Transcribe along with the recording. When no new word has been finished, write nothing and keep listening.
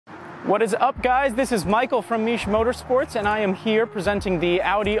What is up, guys? This is Michael from Meesh Motorsports, and I am here presenting the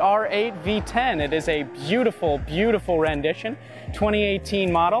Audi R8 V10. It is a beautiful, beautiful rendition,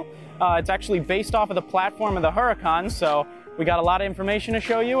 2018 model. It's actually based off of the platform of the Huracan, so we got a lot of information to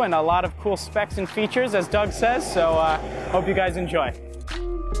show you and a lot of cool specs and features, as Doug says, so hope you guys enjoy.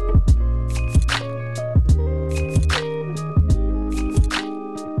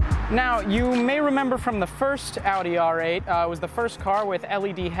 Now, you may remember from the first Audi R8, it was the first car with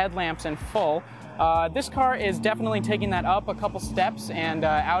LED headlamps in full. This car is definitely taking that up a couple steps, and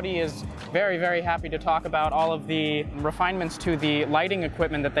Audi is very, very happy to talk about all of the refinements to the lighting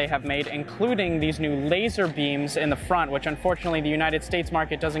equipment that they have made, including these new laser beams in the front, which unfortunately the United States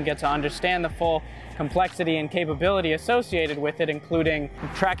market doesn't get to understand the full complexity and capability associated with it, including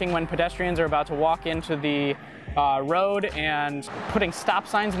tracking when pedestrians are about to walk into the road and putting stop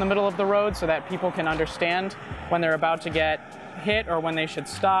signs in the middle of the road so that people can understand when they're about to get hit or when they should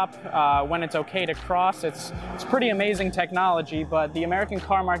stop, when it's okay to cross. It's pretty amazing technology, but the American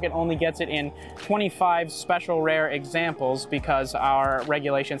car market only gets it in 25 special rare examples because our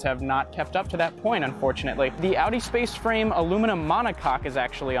regulations have not kept up to that point, unfortunately. The Audi Space Frame aluminum monocoque is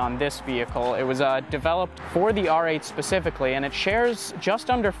actually on this vehicle. It was developed for the R8 specifically, and it shares just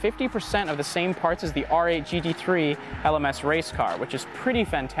under 50% of the same parts as the R8 GT3 LMS race car, which is pretty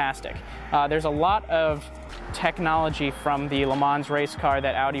fantastic. There's a lot of technology from the Le Mans race car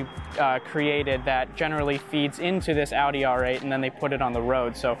that Audi created that generally feeds into this Audi R8, and then they put it on the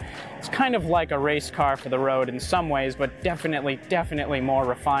road. So it's kind of like a race car for the road in some ways, but definitely more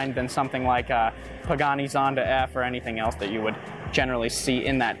refined than something like a Pagani Zonda F or anything else that you would generally see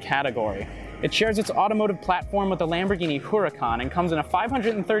in that category. It shares its automotive platform with the Lamborghini Huracan and comes in a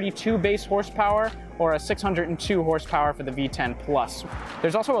 532 base horsepower or a 602 horsepower for the V10 Plus.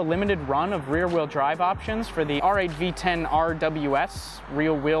 There's also a limited run of rear-wheel drive options for the R8 V10 RWS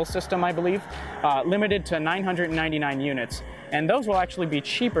rear-wheel system, I believe, limited to 999 units. And those will actually be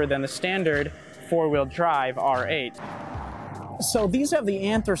cheaper than the standard four-wheel drive R8. So these have the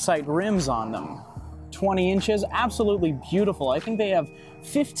anthracite rims on them. 20 inches, absolutely beautiful. I think they have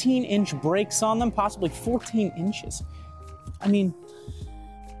 15-inch brakes on them, possibly 14 inches. I mean,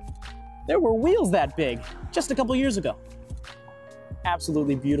 there were wheels that big just a couple years ago.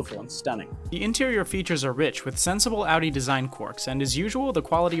 Absolutely beautiful and stunning. The interior features are rich with sensible Audi design quirks, and as usual, the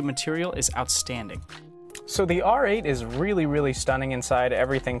quality of material is outstanding. So the R8 is really stunning inside.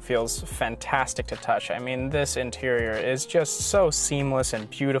 Everything feels fantastic to touch. I mean, this interior is just so seamless and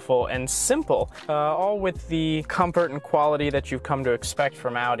beautiful and simple, all with the comfort and quality that you've come to expect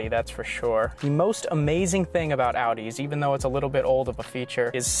from Audi, that's for sure. The most amazing thing about Audis, even though it's a little bit old of a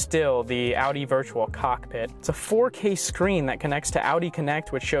feature, is still the Audi Virtual Cockpit. It's a 4K screen that connects to Audi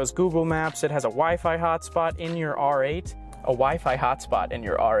Connect, which shows Google Maps. It has a Wi-Fi hotspot in your R8. A Wi-Fi hotspot in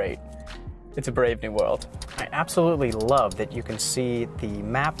your R8. It's a brave new world. I absolutely love that you can see the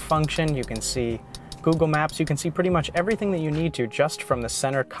map function, you can see Google Maps, you can see pretty much everything that you need to just from the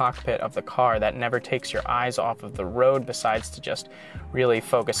center cockpit of the car. That never takes your eyes off of the road besides to just really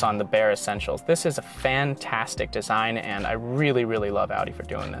focus on the bare essentials. This is a fantastic design, and I really love Audi for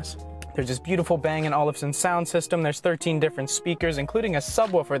doing this. There's this beautiful Bang & Olufsen sound system. There's 13 different speakers, including a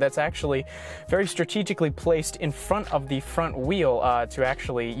subwoofer that's actually very strategically placed in front of the front wheel to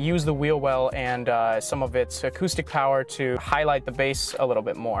actually use the wheel well and some of its acoustic power to highlight the bass a little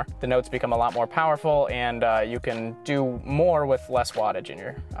bit more. The notes become a lot more powerful, and you can do more with less wattage in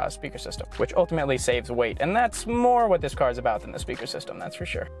your speaker system, which ultimately saves weight. And that's more what this car is about than the speaker system, that's for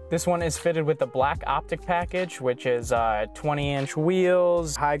sure. This one is fitted with the black optic package, which is 20-inch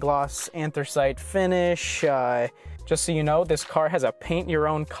wheels, high-gloss anthracite finish. Just so you know, this car has a paint your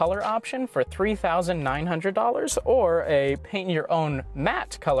own color option for $3,900 or a paint your own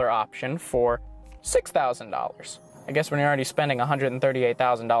matte color option for $6,000. I guess when you're already spending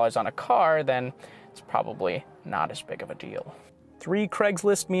 $138,000 on a car, then it's probably not as big of a deal. 3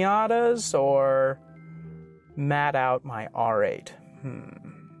 Craigslist Miatas or matte out my R8?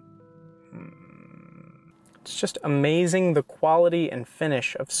 It's just amazing the quality and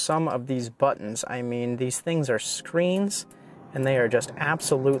finish of some of these buttons. I mean, these things are screens, and they are just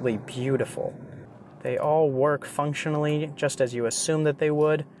absolutely beautiful. They all work functionally just as you assume that they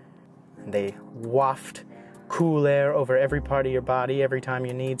would. And they waft cool air over every part of your body every time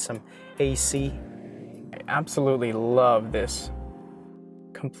you need some AC. I absolutely love this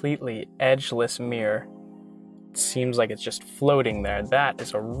completely edgeless mirror. It seems like it's just floating there. That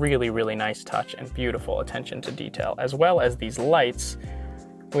is a really nice touch and beautiful attention to detail, as well as these lights,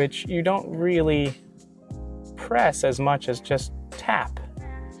 which you don't really press as much as just tap,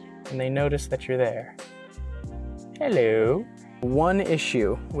 and they notice that you're there. Hello. One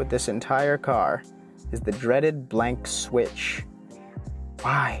issue with this entire car is the dreaded blank switch.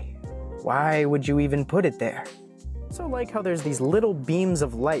 Why? Why would you even put it there? So like how there's these little beams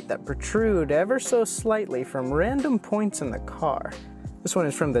of light that protrude ever so slightly from random points in the car. This one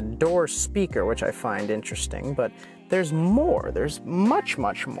is from the door speaker, which I find interesting, but there's more. There's much,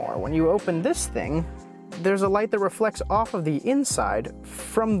 much more. When you open this thing, there's a light that reflects off of the inside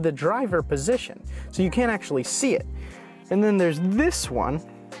from the driver position, so you can't actually see it. And then there's this one,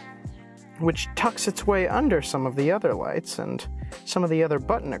 which tucks its way under some of the other lights and some of the other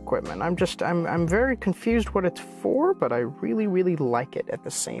button equipment. I'm very confused what it's for, but I really, really like it at the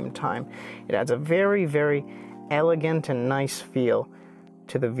same time. It adds a very, very elegant and nice feel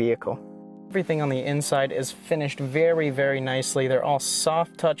to the vehicle. Everything on the inside is finished very, very nicely. They're all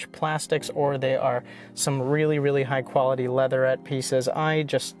soft touch plastics, or they are some really, really high quality leatherette pieces. I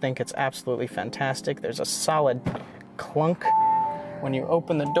just think it's absolutely fantastic. There's a solid clunk when you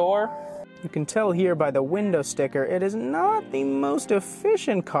open the door. You can tell here by the window sticker, it is not the most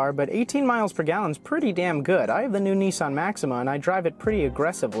efficient car, but 18 miles per gallon is pretty damn good. I have the new Nissan Maxima and I drive it pretty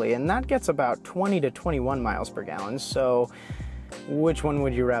aggressively, and that gets about 20 to 21 miles per gallon, so which one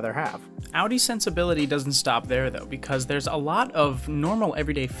would you rather have? Audi's sensibility doesn't stop there though, because there's a lot of normal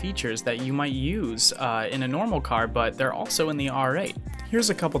everyday features that you might use in a normal car, but they're also in the R8.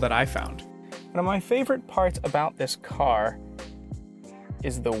 Here's a couple that I found. One of my favorite parts about this car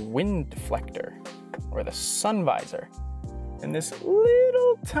is the wind deflector, or the sun visor, and this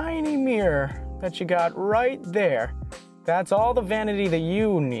little tiny mirror that you got right there. That's all the vanity that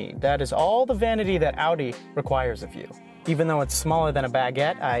you need. That is all the vanity that Audi requires of you. Even though it's smaller than a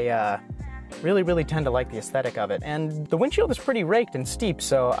baguette, I really tend to like the aesthetic of it. And the windshield is pretty raked and steep,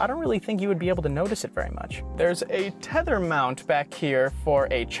 so I don't really think you would be able to notice it very much. There's a tether mount back here for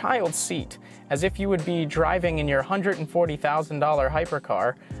a child seat, as if you would be driving in your $140,000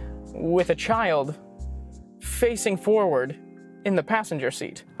 hypercar with a child facing forward in the passenger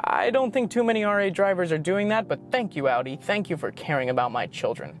seat. I don't think too many R8 drivers are doing that, but thank you, Audi. Thank you for caring about my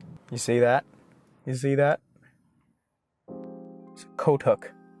children. You see that? You see that? It's a coat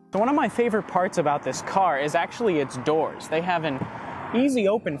hook. So one of my favorite parts about this car is actually its doors. They have an easy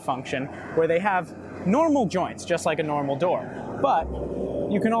open function where they have normal joints, just like a normal door. But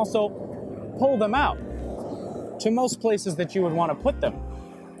you can also pull them out to most places that you would want to put them.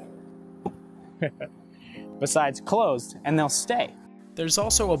 Besides closed, and they'll stay. There's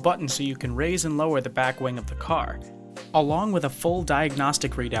also a button so you can raise and lower the back wing of the car, along with a full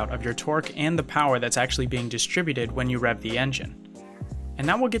diagnostic readout of your torque and the power that's actually being distributed when you rev the engine. And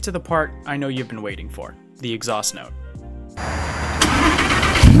now we'll get to the part I know you've been waiting for, the exhaust note.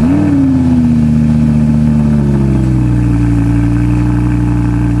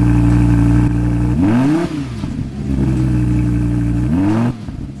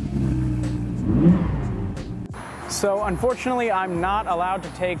 So unfortunately, I'm not allowed to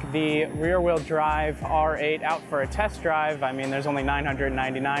take the rear-wheel drive R8 out for a test drive. I mean, there's only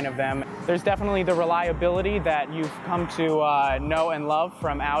 999 of them. There's definitely the reliability that you've come to know and love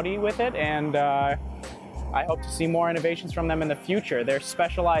from Audi with it, and I hope to see more innovations from them in the future. Their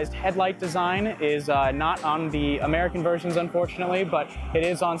specialized headlight design is not on the American versions, unfortunately, but it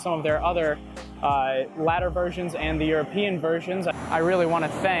is on some of their other ladder versions and the European versions. I really want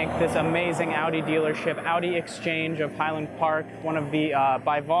to thank this amazing Audi dealership, Audi Exchange of Highland Park, one of the,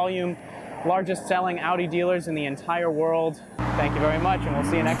 by volume, largest selling Audi dealers in the entire world. Thank you very much, and we'll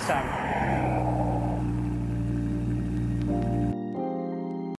see you next time.